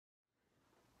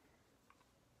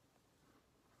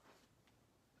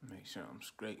Make sure I'm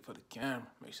straight for the camera.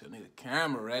 Make sure the nigga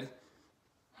camera ready.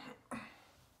 Did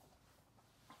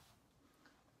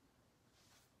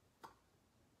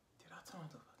I turn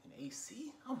the fucking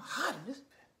AC? I'm hot in this bed.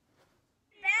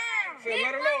 So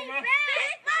let her know, man.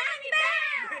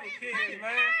 The kids,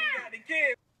 man. We got the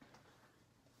kids.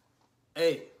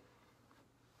 Hey,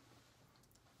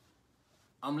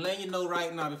 I'm letting you know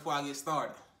right now before I get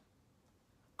started.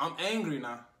 I'm angry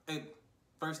now. Hey,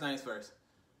 first things first.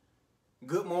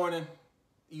 Good morning.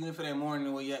 Even if it ain't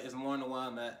morning where yet, it's morning where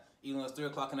I'm at. Even though it's 3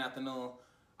 o'clock in the afternoon.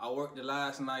 I worked the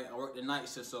last night. I worked the night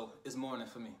shift, so it's morning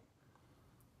for me.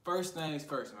 First things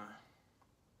first, man.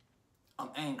 I'm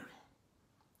angry.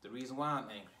 The reason why I'm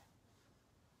angry,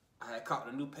 I had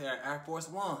caught a new pair of Air Force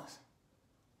Ones.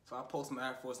 So I post my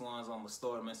Air Force Ones on my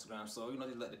story on Instagram. So, you know,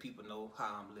 just let the people know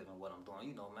how I'm living, what I'm doing.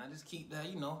 You know, man, just keep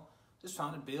that, you know, just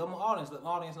trying to build my audience. Let my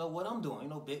audience know what I'm doing. You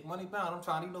know, big money bound. I'm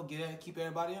trying to, you know, keep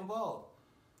everybody involved.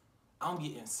 I'm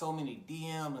getting so many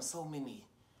DMs and so many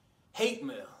hate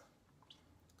mail.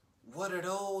 What are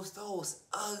those? Those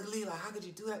ugly. Like, how could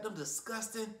you do that? Them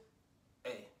disgusting.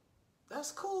 Hey,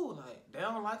 that's cool. Like, they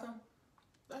don't like them.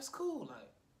 That's cool. Like,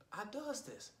 I does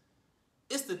this.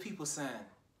 It's the people saying,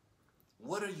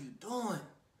 what are you doing?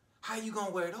 How you gonna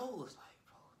wear those? Like,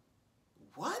 bro,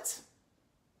 what?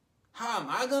 How am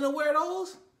I gonna wear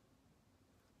those?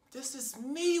 This is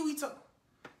me. We talk.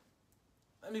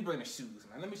 Let me bring the shoes,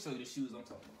 man. Let me show you the shoes I'm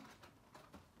talking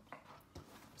about.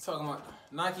 I'm talking about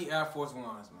Nike Air Force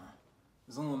Ones, man.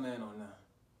 Zoom in on that.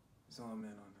 Zoom in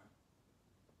on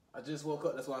that. I just woke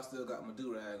up. That's why I still got my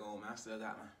do-rag on, man. I still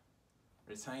got my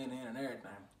retainer in and everything.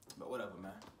 But whatever,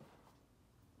 man.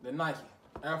 The Nike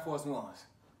Air Force Ones.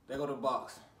 They go to the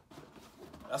box.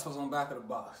 That's what's on the back of the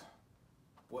box.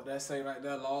 What that say right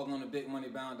there, log on to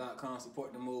bigmoneybound.com,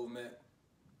 support the movement.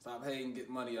 Stop hating, get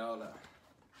money, all that.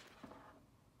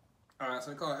 Alright,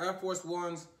 so they call it Air Force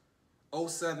Ones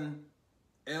 07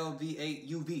 LV8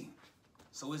 UV.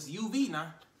 So it's UV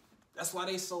now. That's why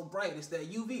they so bright. It's that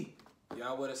UV. Yeah,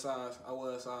 I wear a size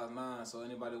 9, so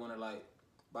anybody wanna like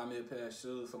buy me a pair of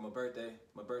shoes for my birthday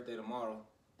tomorrow,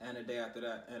 and the day after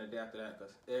that,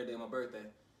 because every day my birthday.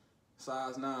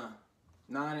 Size 9.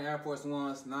 9 in Air Force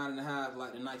Ones, 9.5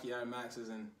 like the Nike Air Maxes,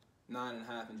 and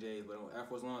 9.5 in J's, but Air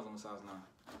Force Ones I'm a size 9.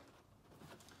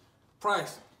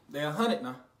 Price, they're 100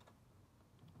 now.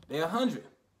 They're 100.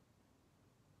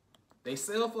 They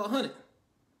sell for 100,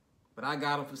 but I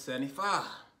got them for 75.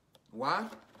 Why?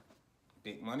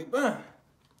 Big money burn.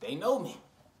 They know me.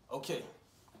 Okay.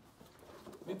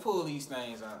 Let me pull these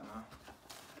things out now.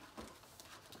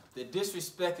 The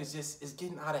disrespect is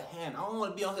getting out of hand. I don't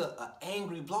want to be on here an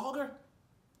angry vlogger,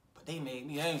 but they made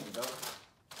me angry, dog.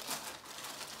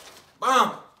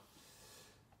 Bam!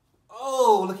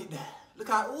 Oh, look at that. Look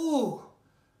how, ooh.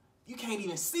 You can't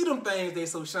even see them things, they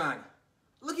so shiny.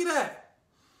 Look at that.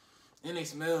 And they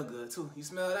smell good too. You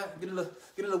smell that? Get a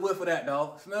little whiff of that,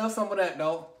 dog. Smell some of that,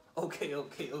 dog. Okay.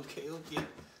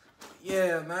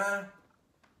 Yeah, man.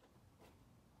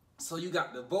 So you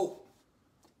got the Vote.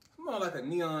 More like a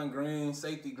neon green,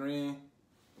 safety green.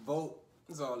 Vote.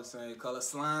 It's all the same color.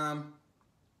 Slime.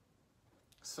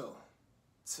 So,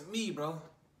 to me, bro,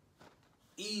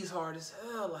 E's hard as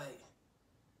hell. Like,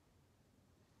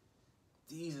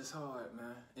 these is hard,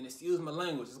 man. And excuse my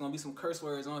language. There's gonna be some curse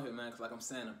words on here, man, because like I'm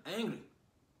saying, I'm angry.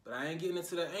 But I ain't getting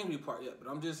into that angry part yet. But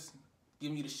I'm just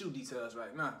giving you the shoe details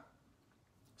right now.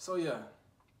 So, yeah.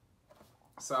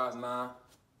 Size 9.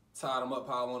 Tie them up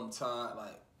how I want them tied.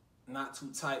 Like, not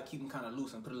too tight, keep them kind of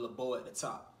loose, and put a little bow at the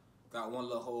top. Got one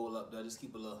little hole up there, just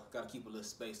gotta keep a little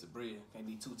space to breathe. Can't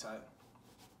be too tight.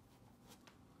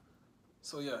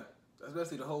 So yeah, that's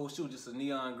basically the whole shoe, just a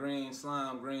neon green,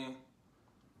 slime green.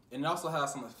 And it also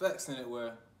has some effects in it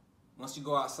where once you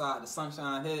go outside, the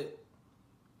sunshine hit it,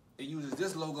 it uses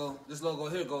this logo. This logo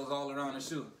here goes all around the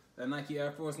shoe. That Nike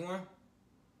Air Force One,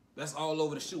 that's all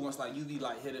over the shoe once like UV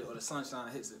light hit it or the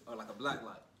sunshine hits it or like a black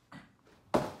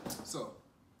light. So,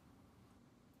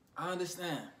 I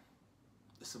understand.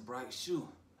 It's a bright shoe,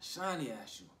 a shiny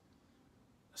ass shoe.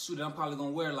 A shoe that I'm probably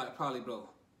gonna wear like bro,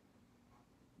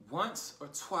 once or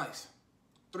twice.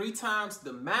 3 times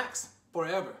the max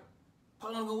forever.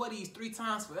 Probably gonna wear these 3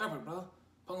 times forever, bro.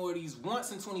 Probably gonna wear these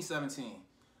once in 2017.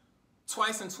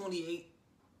 Twice in 28.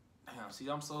 Damn, see,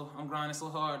 I'm grinding so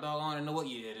hard, dog. I don't even know what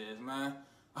year it is, man.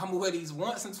 I'm gonna wear these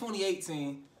once in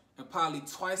 2018 and probably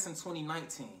twice in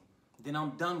 2019. Then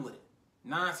I'm done with it.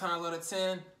 9 times out of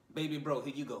 10, baby bro,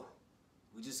 here you go.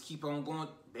 We just keep on going,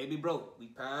 baby bro. We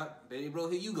pop, baby bro,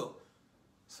 here you go.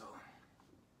 So,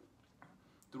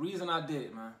 the reason I did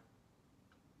it, man,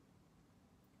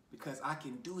 because I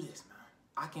can do this, man.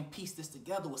 I can piece this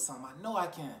together with something. I know I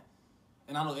can.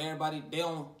 And I know everybody,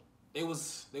 they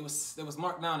was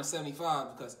marked down to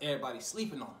 75 because everybody's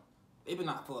sleeping on them. They've been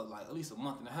out for like at least a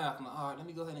month and a half. I'm like, all right, let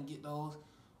me go ahead and get those.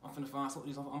 I'm finna find some of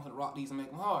these. I'm finna rock these and make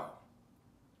them hard.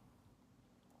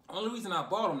 Only reason I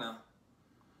bought them now,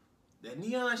 that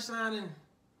neon shining,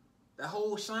 that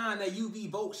whole shine, that UV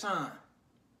volt shine,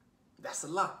 that's a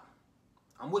lot.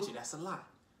 I'm with you, that's a lot.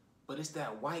 But it's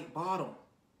that white bottom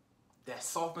that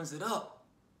softens it up.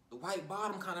 The white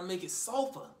bottom kind of make it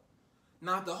softer.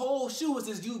 Now, if the whole shoe was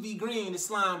this UV green, this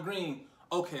slime green,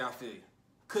 okay, I feel you.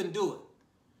 Couldn't do it.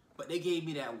 But they gave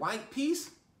me that white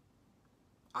piece,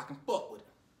 I can fuck with it.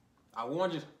 I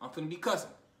warned you, I'm finna be cussing.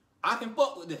 I can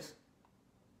fuck with this.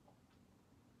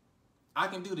 I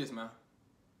can do this, man.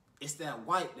 It's that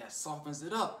white that softens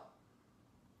it up.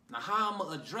 Now, how I'm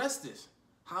gonna address this?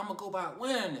 How I'm gonna go about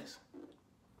wearing this?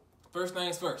 First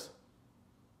things first.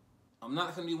 I'm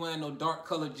not gonna be wearing no dark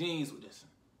colored jeans with this.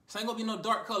 This ain't gonna be no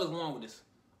dark colors worn with this.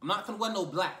 I'm not gonna wear no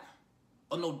black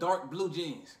or no dark blue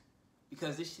jeans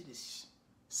because this shit is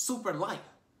super light.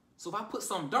 So if I put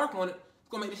something dark on it, it's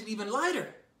gonna make this shit even lighter.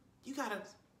 You gotta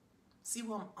see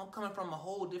where I'm coming from, a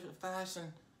whole different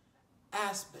fashion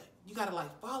aspect. You gotta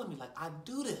like follow me, like I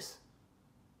do this.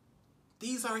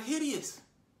 These are hideous,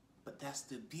 but that's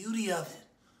the beauty of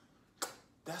it.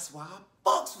 That's why I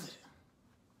fucks with it.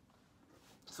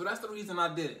 So that's the reason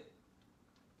I did it.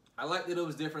 I liked that it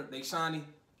was different. They shiny.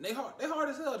 They hard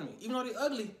as hell to me. Even though they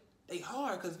ugly, they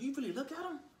hard. Because if you really look at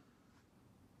them,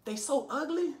 they so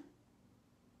ugly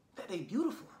that they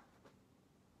beautiful.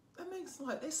 That makes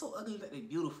like, they so ugly that they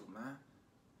beautiful, man.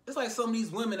 It's like some of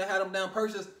these women that had them damn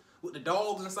purses with the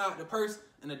dogs inside the purse,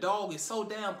 and the dog is so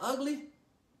damn ugly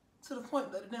to the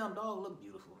point that the damn dog look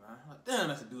beautiful, man. Like, damn,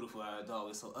 that's a beautiful dog.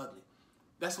 It's so ugly.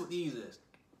 That's what these is.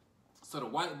 So the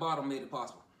white bottom made it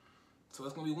possible. So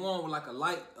it's gonna be worn with like a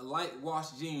light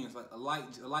wash jeans, like a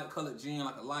light colored jean,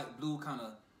 like a light blue, kind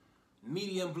of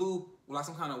medium blue with like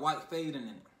some kind of white fading in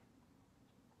it.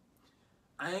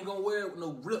 I ain't gonna wear it with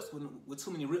no rips, with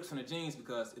too many rips in the jeans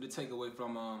because it'll take away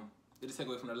from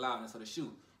the loudness of the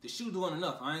shoe. The shoe doing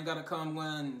enough. I ain't gotta come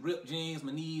wearing ripped jeans,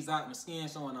 my knees out, my skin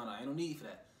showing out. Ain't no need for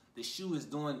that. The shoe is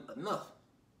doing enough.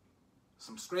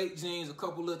 Some straight jeans, a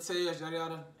couple little tears, yada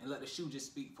yada, and let the shoe just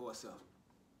speak for itself.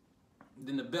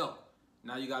 Then the belt.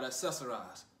 Now you gotta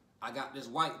accessorize. I got this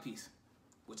white piece,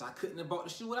 which I couldn't have bought the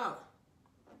shoe without.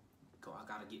 So I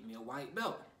gotta get me a white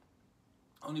belt.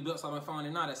 Only belts I've been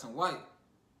finding now that's in white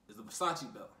is the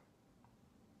Versace belt.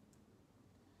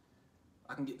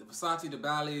 I can get the Versace, the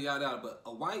Bally, yada yada, but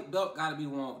a white belt gotta be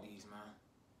worn with these, man.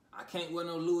 I can't wear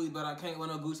no Louis, but I can't wear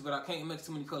no Gucci, but I can't mix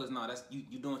too many colors. Nah, that's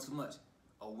you doing too much.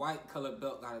 A white color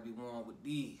belt gotta be worn with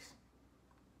these.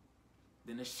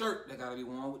 Then the shirt that gotta be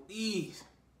worn with these.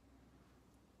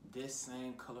 This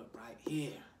same color right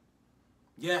here.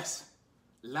 Yes,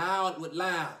 loud with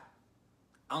loud.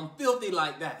 I'm filthy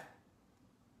like that.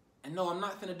 And no, I'm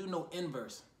not finna do no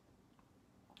inverse.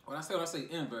 When I say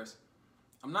inverse,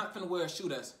 I'm not finna wear a shoe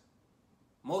that's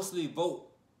mostly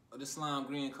Volt or this slime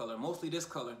green color, mostly this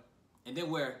color, and then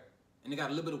they got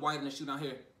a little bit of white in the shoe down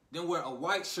here, then wear a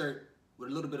white shirt with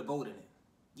a little bit of Volt in it.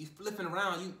 You flipping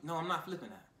around, no, I'm not flipping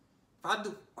that. If I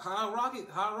do how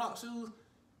I rock shoes,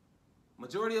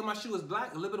 majority of my shoe is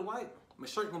black, a little bit of white. My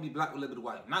shirt gonna be black with a little bit of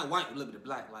white. Not white with a little bit of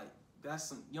black. Like,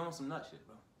 you on some nut shit,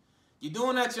 bro. You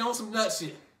doing that, you on some nut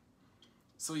shit.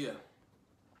 So yeah,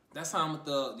 that's how I'm gonna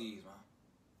thug these, man.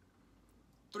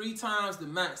 3 times the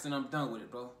max and I'm done with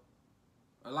it, bro.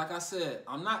 But like I said,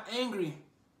 I'm not angry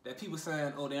that people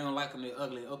saying, oh, they don't like them, they're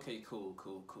ugly. Okay, cool.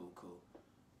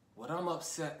 What I'm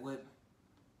upset with,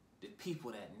 the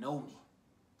people that know me.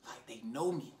 Like, they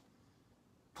know me.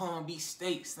 Palm Beach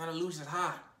State, Santa Lucia's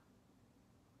High.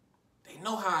 They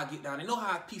know how I get down. They know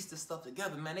how I piece this stuff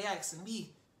together, man. They asking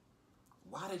me,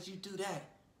 why did you do that?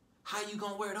 How you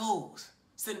gonna wear those?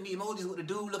 Sending me emojis with the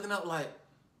dude looking up like,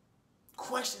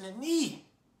 questioning me.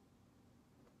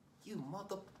 You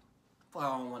mother...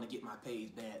 I don't want to get my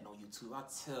page banned on YouTube. I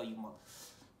tell you,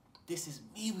 this is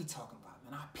me we talking about,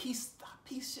 man. I piece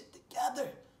shit together.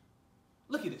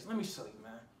 Look at this. Let me show you,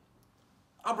 man.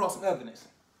 I brought some evidence.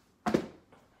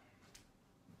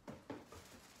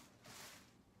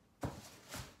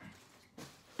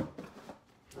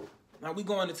 Now we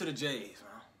going into the J's,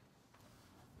 man.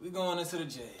 We going into the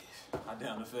J's. I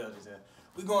down the field is there.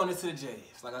 We going into the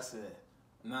J's. Like I said,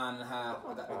 9.5.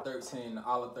 I got the 13, the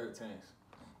olive 13s.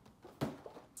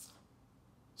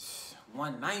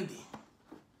 190.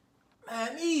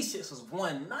 Man, these shits was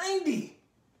 190.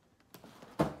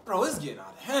 Bro, it's getting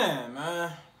out of hand,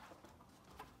 man.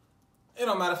 It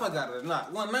don't matter if I got it or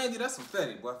not. 190, that's some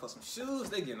fetty, boy. For some shoes,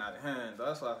 they getting out of hand, though.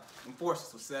 That's why them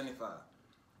forces was 75.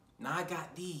 Now I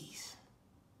got these.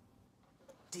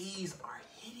 These are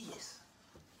hideous.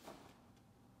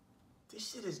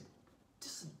 This shit is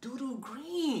just doo-doo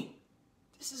green.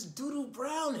 This is doo-doo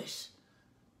brownish.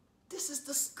 This is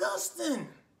disgusting.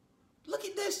 Look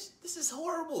at this. This is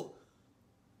horrible.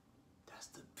 That's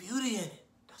the beauty in it.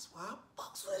 That's why I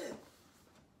fucks with it.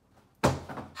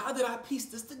 How did I piece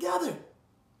this together?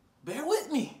 Bear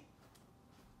with me.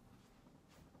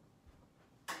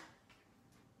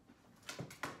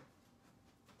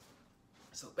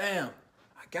 So bam,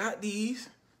 I got these.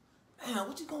 Damn,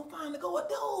 what you gonna find to go with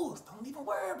those? Don't even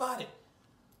worry about it.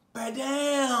 But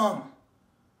damn,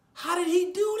 how did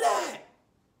he do that?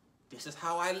 This is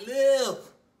how I live.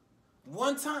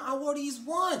 One time I wore these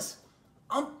once.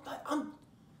 Who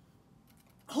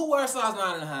wears size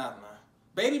 9.5, man?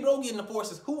 Baby bro getting the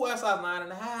forces. Who wears size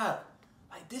 9.5?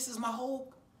 Like, this is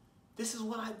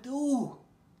what I do.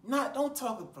 Don't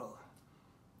talk, bro.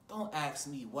 Don't ask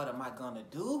me what am I gonna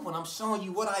do when I'm showing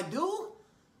you what I do.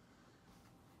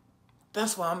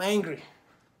 That's why I'm angry.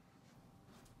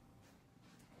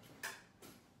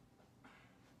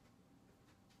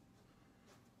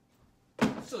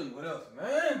 I'll show you what else,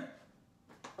 man.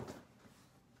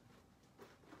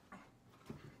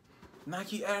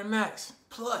 Nike Air Max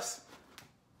Plus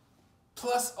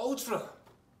Ultra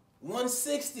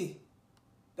 160.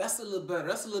 That's a little better.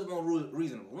 That's a little more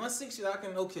reasonable. 160, I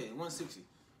can, okay, 160.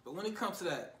 But when it comes to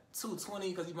that 220,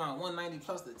 because you buying 190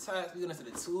 plus the tax, we get into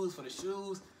the tools for the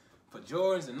shoes, for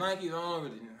Jordans and Nike, I don't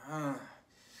really, I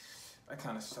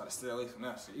kind of try to stay away from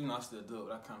that shit. You know, I still do it,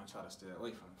 but I kind of try to stay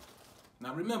away from it.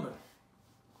 Now remember,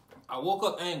 I woke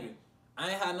up angry. I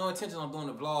ain't had no intention on doing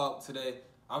the vlog today.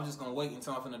 I was just gonna wait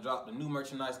until I'm finna drop the new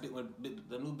merchandise,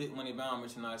 the new Big Money Bound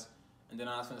merchandise, and then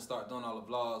I was finna start doing all the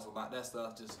vlogs about that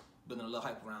stuff, just building a little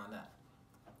hype around that.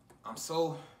 I'm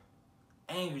so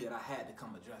angry that I had to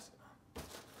come address it.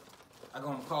 I go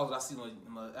on the calls, I see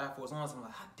my Air Force Ones, I'm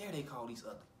like, how dare they call these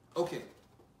ugly? Okay,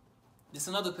 this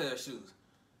another pair of shoes.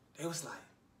 They was like,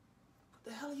 what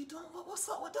the hell are you doing? What's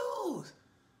up with those?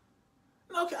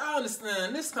 Okay, I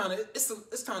understand. This kind of,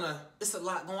 it's a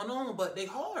lot going on, but they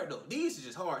hard though. These are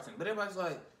just hard to me. But everybody's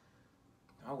like,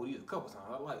 I wore these a couple times.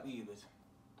 I like these, bitch.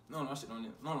 None of my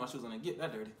shoes don't get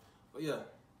that dirty. But yeah,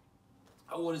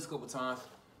 I wore these a couple times.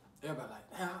 Everybody like,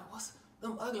 man, what's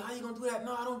them ugly? How you gonna do that?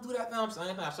 No, I don't do that. I'm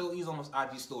saying, I showed these on my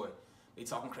IG story. They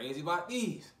talking crazy about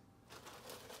these.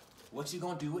 What you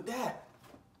gonna do with that?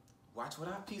 Watch how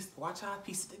I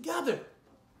piece it together.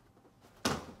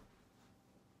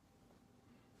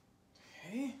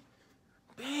 Okay.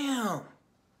 Bam.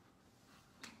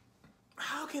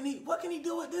 What can he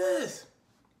do with this?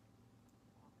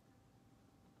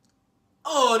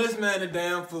 Oh, this man a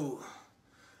damn fool.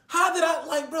 How did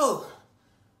I, bro,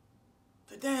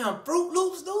 the damn Fruit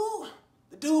Loops dude?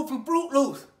 The dude from Fruit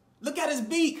Loops. Look at his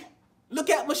beak. Look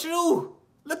at my shoe.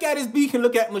 Look at his beak and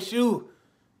look at my shoe.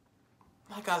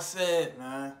 Like I said,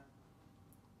 man,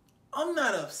 I'm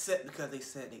not upset because they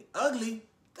said they ugly.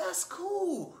 That's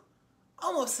cool.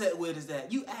 I'm upset with is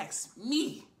that you asked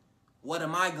me, what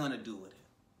am I gonna do with it?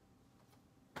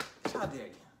 How dare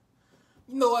you?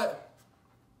 You know what?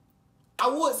 I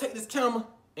would take this camera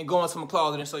and go into my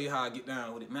closet and show you how I get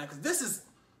down with it, man. Because this is,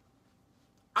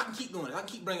 I can keep doing it. I can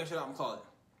keep bringing shit out my closet.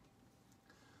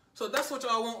 So if that's what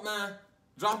y'all want, man,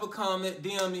 drop a comment,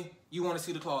 DM me. You want to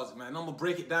see the closet, man. And I'm going to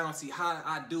break it down, see how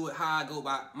I do it, how I go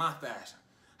about my fashion,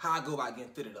 how I go about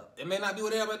getting fitted up. It may not be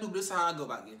what everybody do, but this is how I go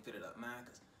about getting fitted up, man.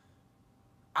 Because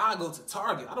I go to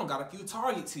Target. I don't got a few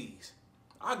Target tees.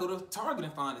 I go to Target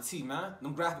and find a tee, man.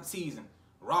 Them graphic tees and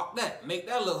rock that. Make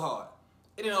that look hard.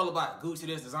 It ain't all about Gucci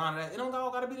this, designer that. It don't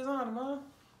all gotta be designer, man.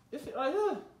 This shit right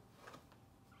here.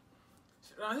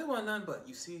 Shit right here wasn't nothing but,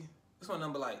 you see, this one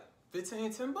number like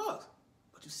 15, 10 bucks.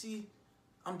 But you see,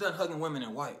 I'm done hugging women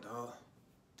in white, dog.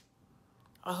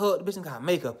 I hugged the bitch and got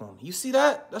makeup on me. You see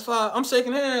that? That's why I'm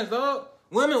shaking hands, dog.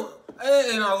 Women,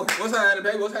 hey, you know, what's happening,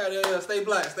 baby? What's happening? Yeah, stay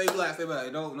black, stay black, stay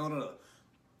black. No.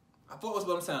 I thought what's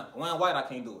what I'm saying. Wearing white, I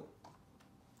can't do it.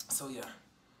 So yeah,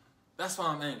 that's why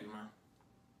I'm angry, man.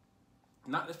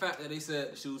 Not the fact that they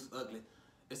said the shoes ugly.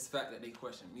 It's the fact that they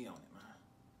questioned me on it,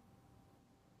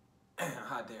 man.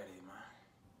 How dare they, man?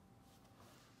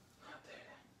 How dare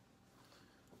they?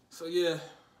 So yeah,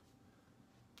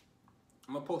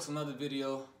 I'm gonna post another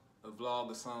video, a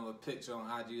vlog or something, a picture on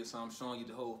IG or something, showing you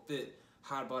the whole fit,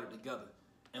 how I brought it together.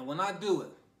 And when I do it,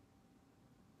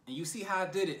 and you see how I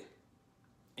did it,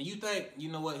 and you think, you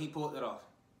know what, he pulled it off.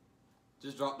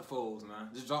 Just drop the folds,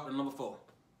 man. Just drop the number 4.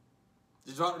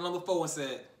 Just drop the number 4 and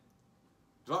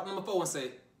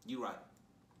say, you right.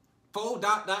 4 ...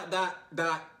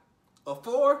 or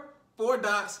 4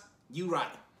 dots, you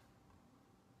right.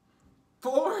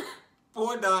 Four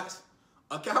dots,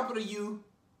 a capital U,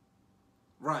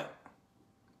 right.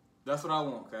 That's what I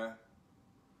want, okay?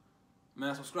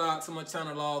 Man, subscribe to my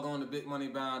channel, log on to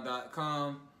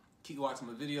bigmoneybound.com. Keep watching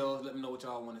my videos, let me know what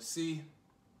y'all want to see.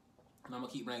 And I'm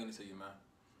gonna keep bringing it to you, man.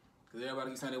 Cause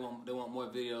everybody keeps saying they want more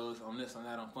videos on this, on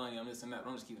that, on funny, on this and that. But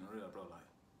I'm just keeping it real, bro. Like,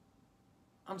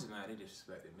 I'm just mad they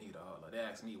disrespected me, dog. Like, they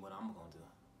asked me what I'm gonna do.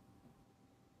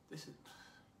 This is,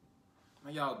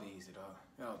 man, y'all be easy, dog.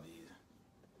 Y'all be easy.